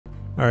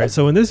Alright,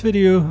 so in this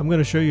video, I'm going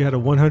to show you how to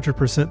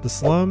 100% the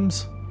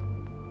slums.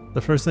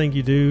 The first thing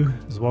you do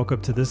is walk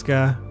up to this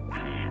guy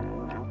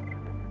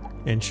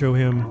and show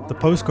him the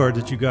postcard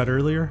that you got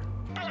earlier.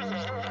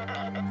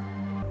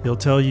 He'll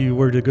tell you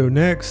where to go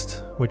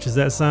next, which is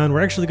that sign.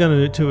 We're actually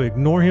going to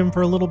ignore him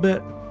for a little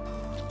bit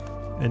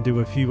and do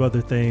a few other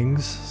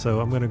things.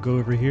 So I'm going to go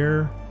over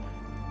here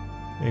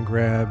and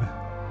grab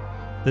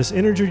this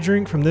energy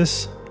drink from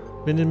this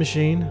vending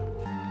machine.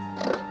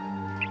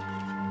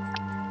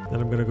 Then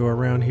I'm going to go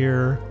around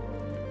here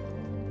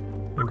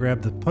and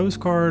grab the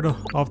postcard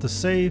off the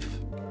safe.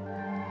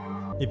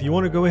 If you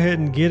want to go ahead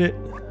and get it,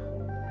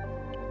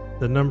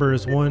 the number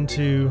is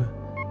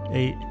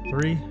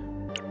 1283.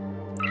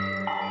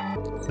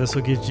 This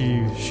will get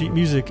you sheet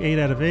music 8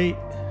 out of 8.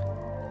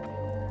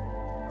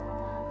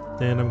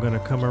 Then I'm going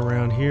to come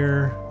around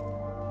here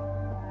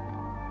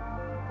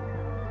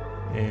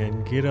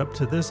and get up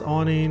to this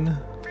awning.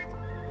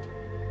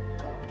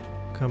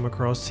 Come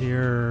across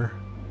here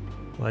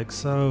like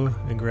so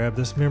and grab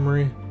this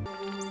memory.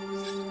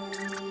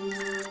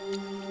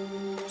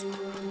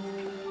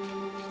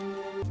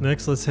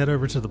 Next, let's head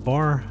over to the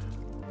bar.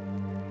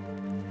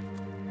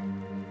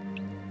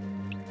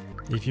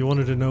 If you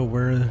wanted to know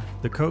where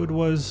the code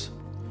was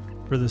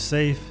for the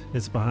safe,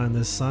 it's behind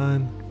this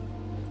sign.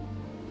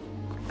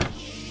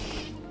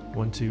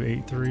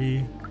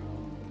 1283.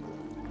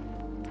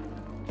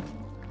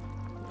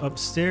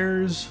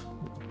 Upstairs,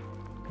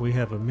 we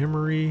have a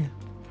memory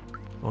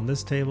on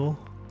this table.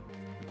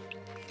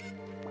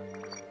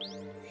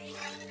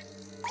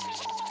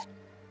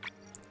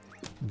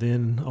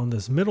 Then on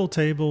this middle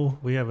table,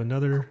 we have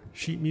another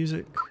sheet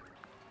music.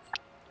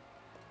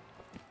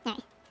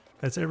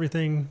 That's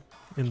everything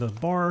in the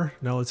bar.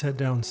 Now let's head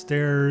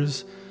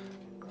downstairs,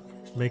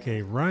 make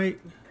a right,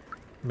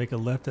 make a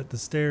left at the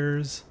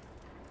stairs,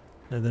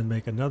 and then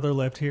make another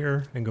left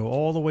here and go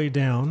all the way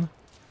down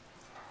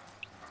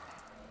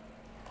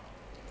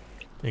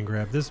and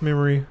grab this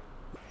memory.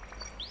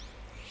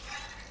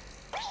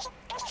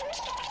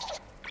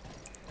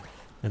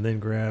 And then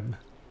grab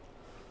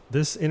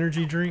this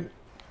energy drink.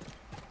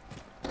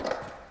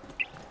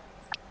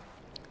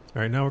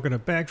 All right, now we're going to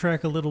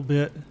backtrack a little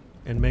bit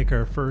and make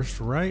our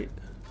first right.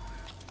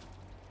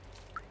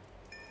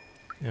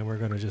 And we're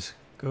going to just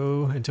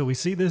go until we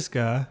see this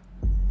guy.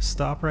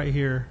 Stop right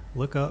here,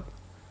 look up,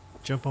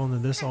 jump onto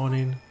this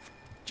awning,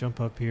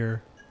 jump up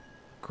here,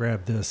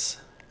 grab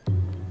this.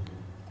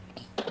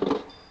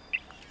 All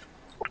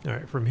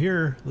right, from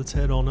here, let's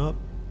head on up.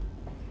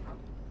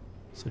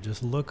 So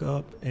just look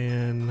up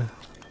and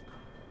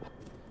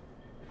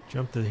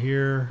jump to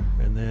here,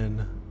 and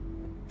then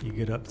you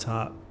get up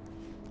top.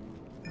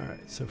 All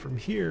right, so from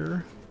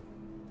here,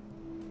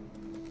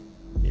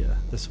 yeah,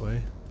 this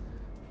way.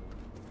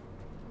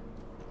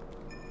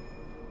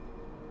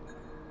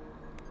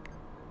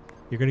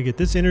 You're gonna get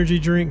this energy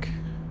drink.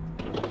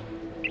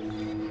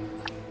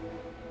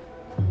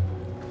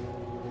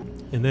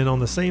 And then on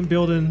the same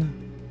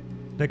building,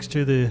 next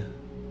to the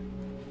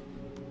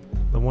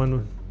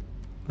one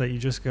that you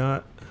just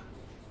got,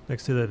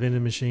 next to that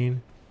vending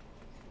machine,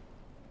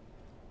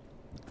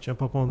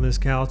 jump up on this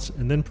couch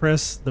and then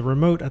press the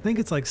remote. I think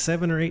it's like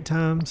 7 or 8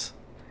 times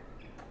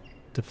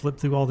to flip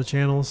through all the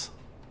channels.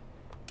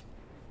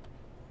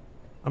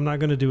 I'm not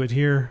going to do it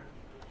here,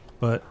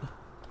 but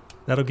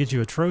that'll get you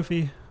a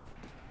trophy.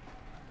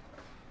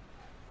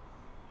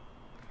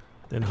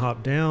 Then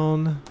hop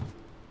down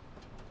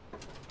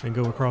and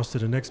go across to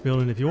the next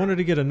building. If you wanted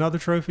to get another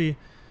trophy,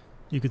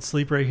 you could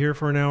sleep right here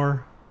for an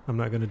hour. I'm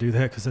not going to do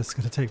that because that's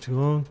going to take too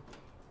long.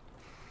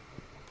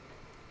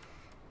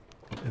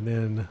 And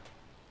then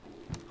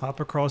hop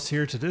across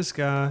here to this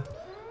guy,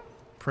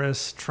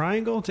 press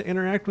triangle to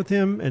interact with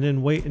him, and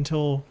then wait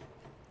until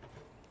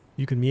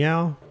you can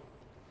meow.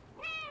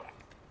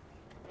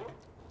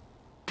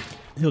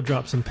 He'll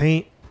drop some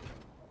paint,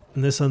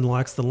 and this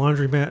unlocks the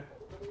laundromat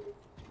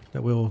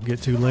that we'll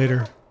get to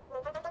later.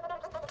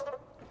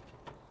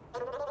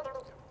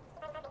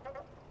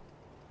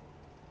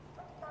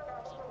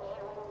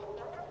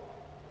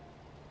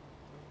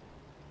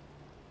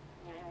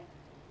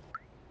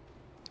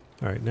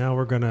 All right, now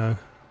we're gonna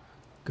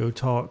go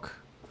talk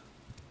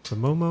to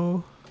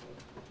Momo.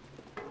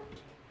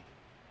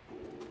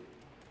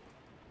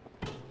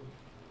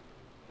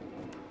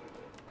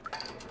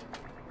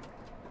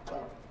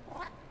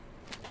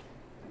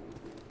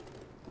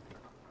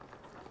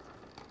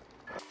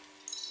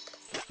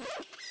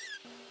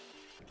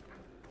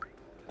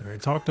 All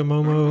right, talk to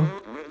Momo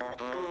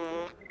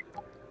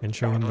and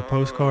show him the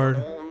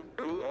postcard.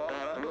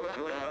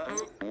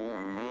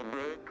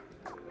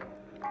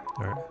 All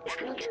right.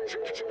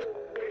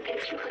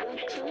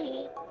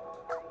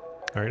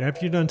 All right,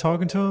 after you're done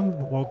talking to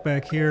him, walk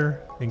back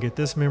here and get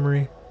this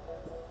memory.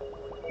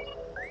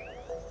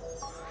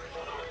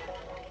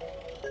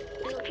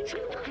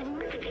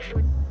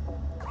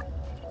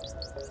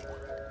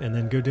 And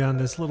then go down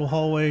this little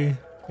hallway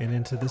and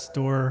into this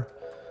door,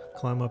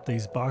 climb up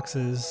these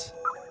boxes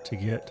to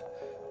get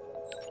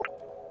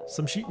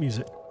some sheet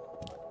music.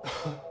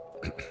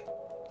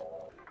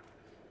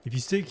 If you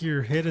stick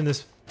your head in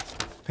this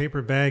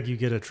paper bag, you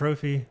get a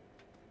trophy.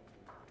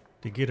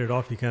 To get it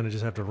off, you kind of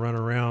just have to run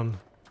around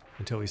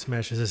until he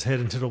smashes his head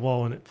into the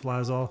wall and it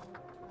flies off.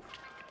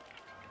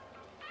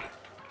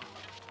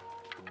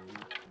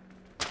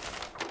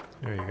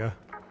 There you go.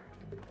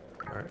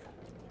 Alright.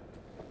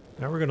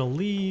 Now we're going to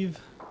leave.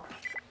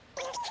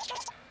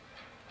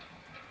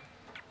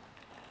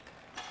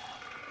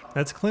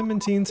 That's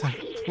Clementine's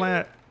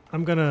flat.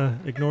 I'm going to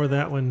ignore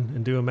that one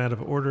and do them out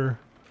of order.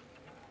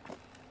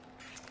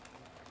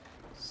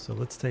 So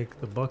let's take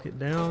the bucket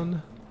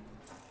down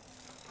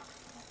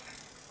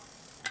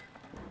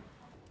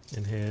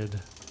and head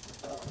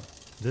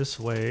this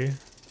way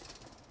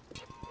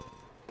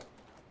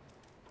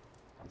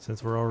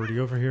since we're already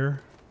over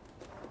here.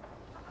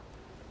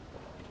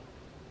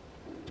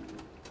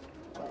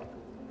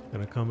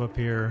 Gonna come up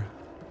here,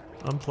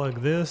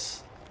 unplug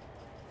this.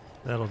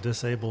 That'll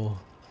disable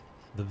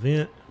the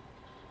vent.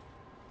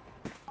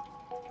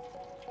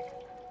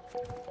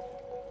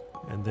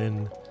 And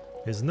then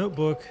his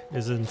notebook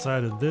is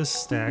inside of this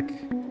stack.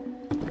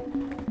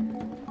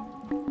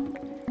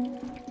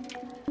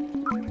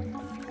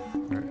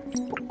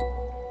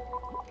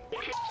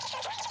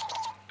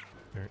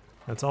 Alright,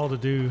 that's all to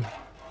do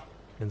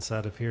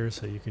inside of here,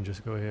 so you can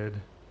just go ahead,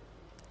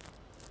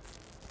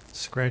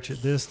 scratch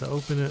at this to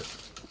open it.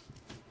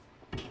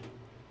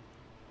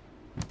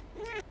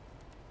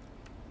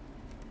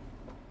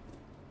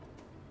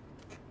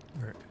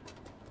 Alright,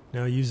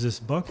 now use this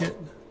bucket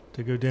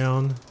to go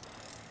down.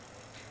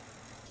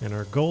 And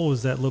our goal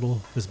is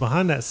is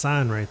behind that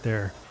sign right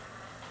there.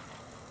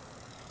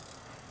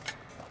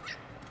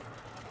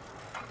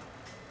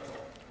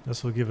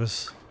 This will give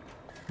us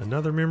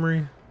another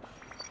memory.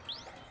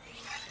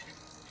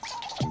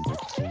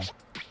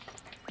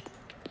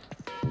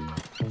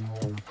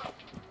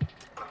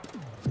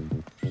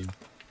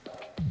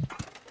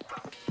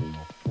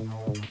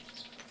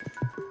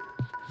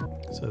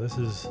 So this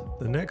is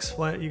the next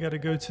flat you got to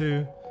go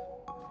to.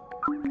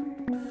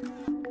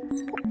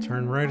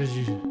 Turn right as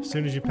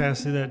soon as you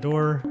pass through that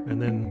door, and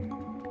then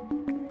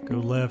go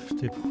left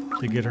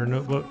to get her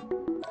notebook.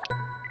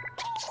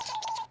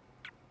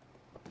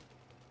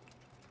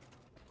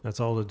 That's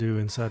all to do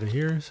inside of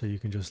here, so you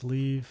can just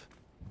leave.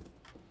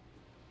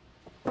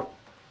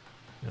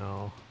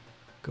 Now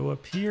go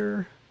up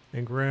here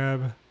and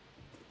grab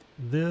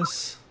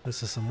this.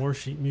 This is some more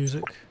sheet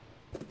music.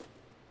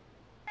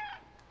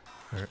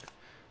 Alright.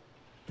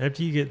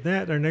 After you get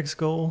that, our next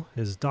goal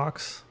is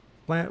Doc's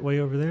flat way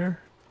over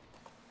there.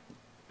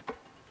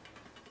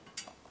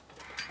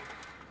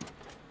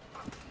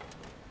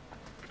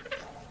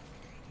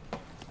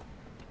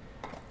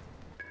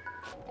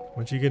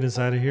 Once you get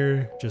inside of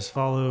here, just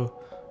follow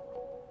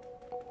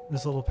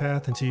this little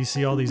path until you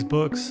see all these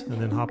books,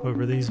 and then hop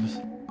over these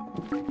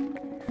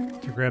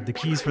to grab the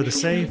keys for the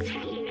safe.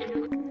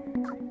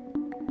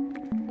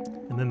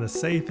 And then the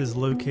safe is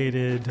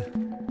located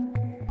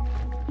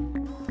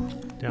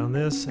down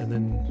this, and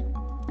then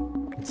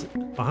it's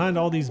behind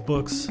all these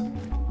books.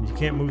 You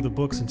can't move the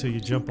books until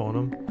you jump on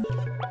them.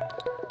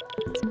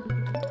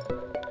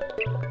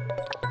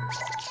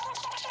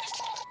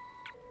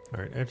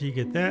 Alright, after you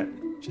get that,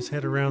 just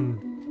head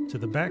around to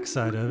the back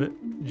side of it,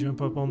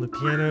 jump up on the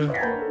piano,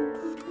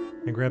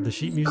 and grab the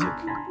sheet music.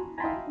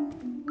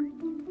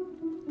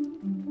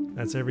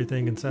 That's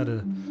everything inside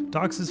of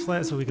Doc's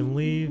flat, so we can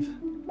leave.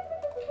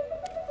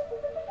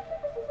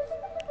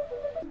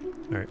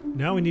 Alright,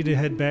 now we need to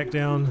head back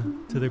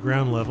down to the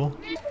ground level.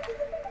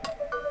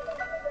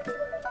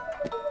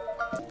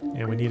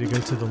 And we need to go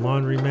to the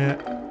laundry mat.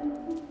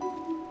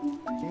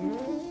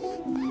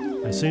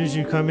 As soon as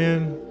you come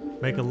in,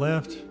 make a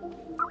left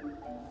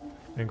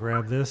and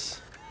grab this.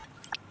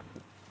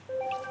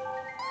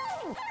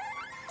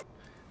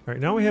 Alright,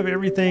 now we have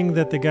everything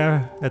that the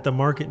guy at the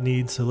market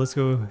needs, so let's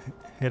go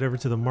head over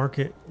to the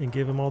market and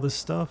give him all this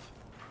stuff.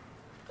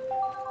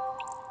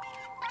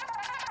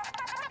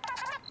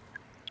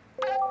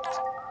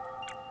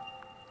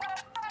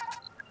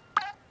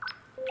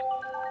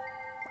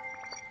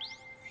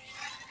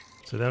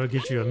 So that'll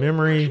get you a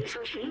memory,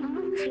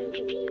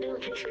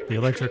 the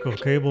electrical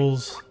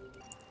cables,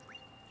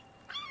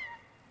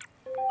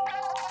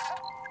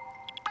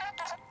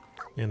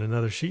 and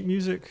another sheet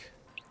music.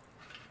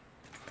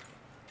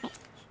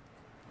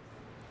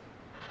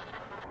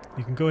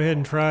 You can go ahead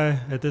and try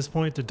at this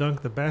point to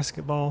dunk the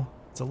basketball.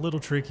 It's a little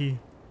tricky.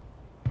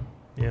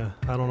 Yeah,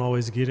 I don't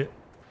always get it.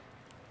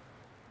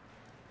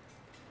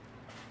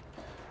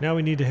 Now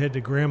we need to head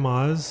to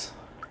Grandma's.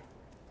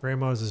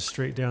 Grandma's is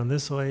straight down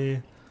this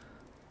way.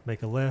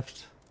 Make a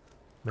left,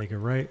 make a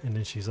right, and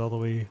then she's all the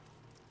way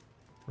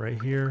right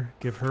here.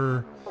 Give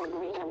her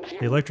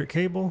the electric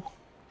cable.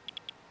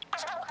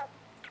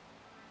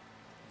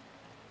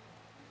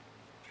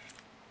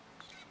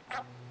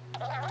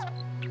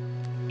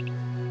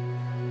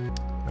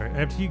 Alright,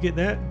 after you get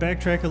that,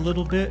 backtrack a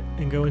little bit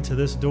and go into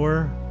this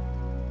door.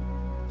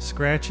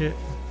 Scratch it.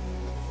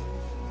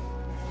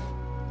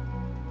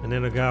 And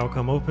then a guy will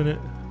come open it.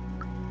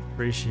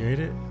 Appreciate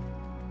it.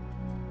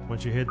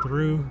 Once you head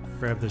through,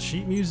 grab the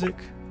sheet music.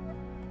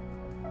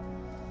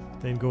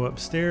 Then go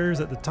upstairs.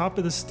 At the top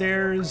of the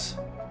stairs,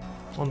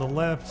 on the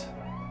left,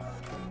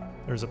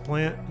 there's a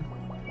plant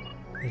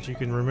that you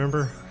can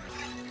remember.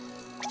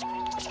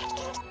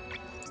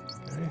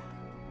 Okay.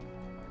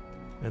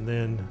 And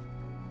then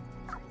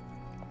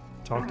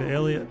talk to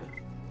Elliot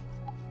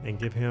and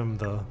give him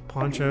the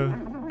poncho.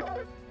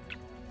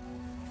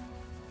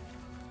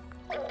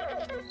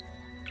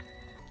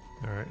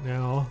 Alright,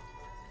 now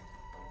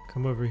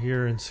come over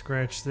here and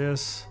scratch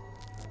this.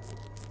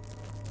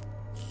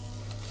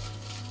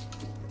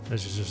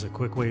 This is just a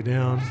quick way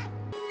down.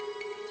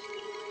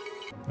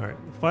 Alright,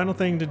 the final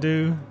thing to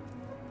do,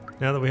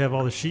 now that we have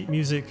all the sheet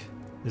music,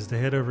 is to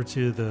head over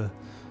to the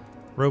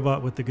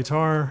robot with the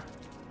guitar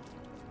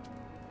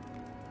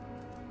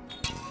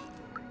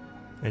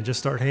and just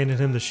start handing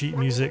him the sheet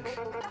music.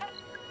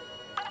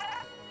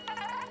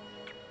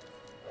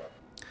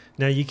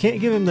 Now you can't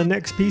give him the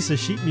next piece of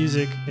sheet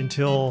music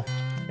until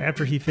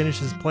after he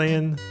finishes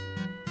playing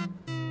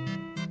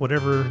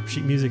whatever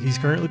sheet music he's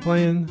currently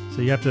playing,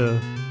 so you have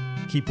to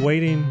keep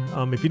waiting.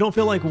 If you don't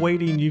feel like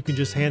waiting, you can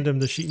just hand him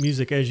the sheet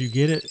music as you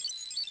get it,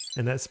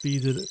 and that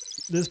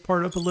speeds this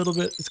part up a little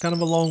bit. It's kind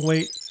of a long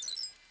wait,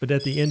 but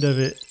at the end of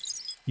it,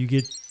 you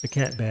get a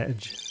cat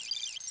badge.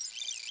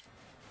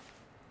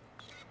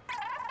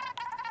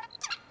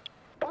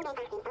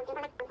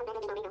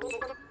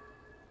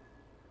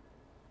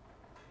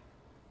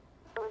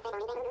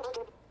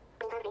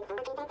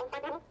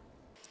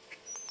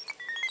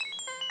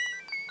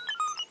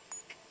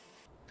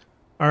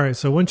 Alright,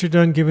 so once you're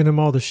done giving him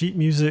all the sheet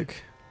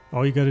music,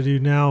 all you got to do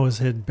now is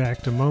head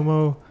back to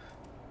Momo.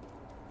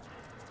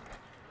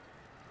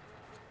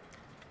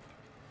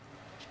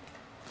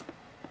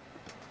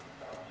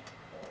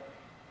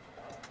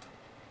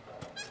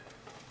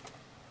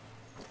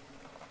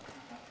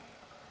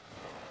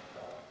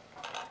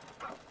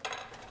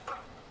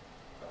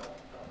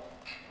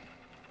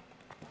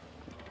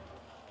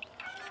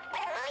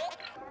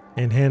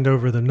 And hand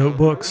over the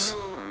notebooks.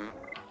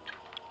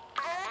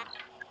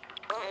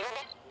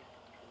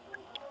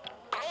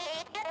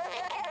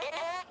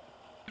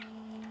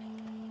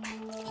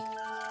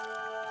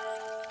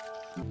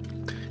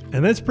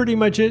 And that's pretty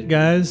much it,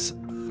 guys.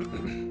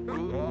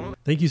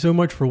 Thank you so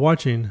much for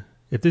watching.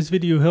 If this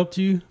video helped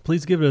you,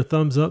 please give it a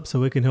thumbs up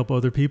so it can help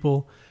other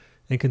people.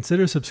 And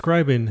consider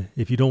subscribing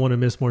if you don't want to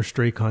miss more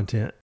Stray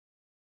content.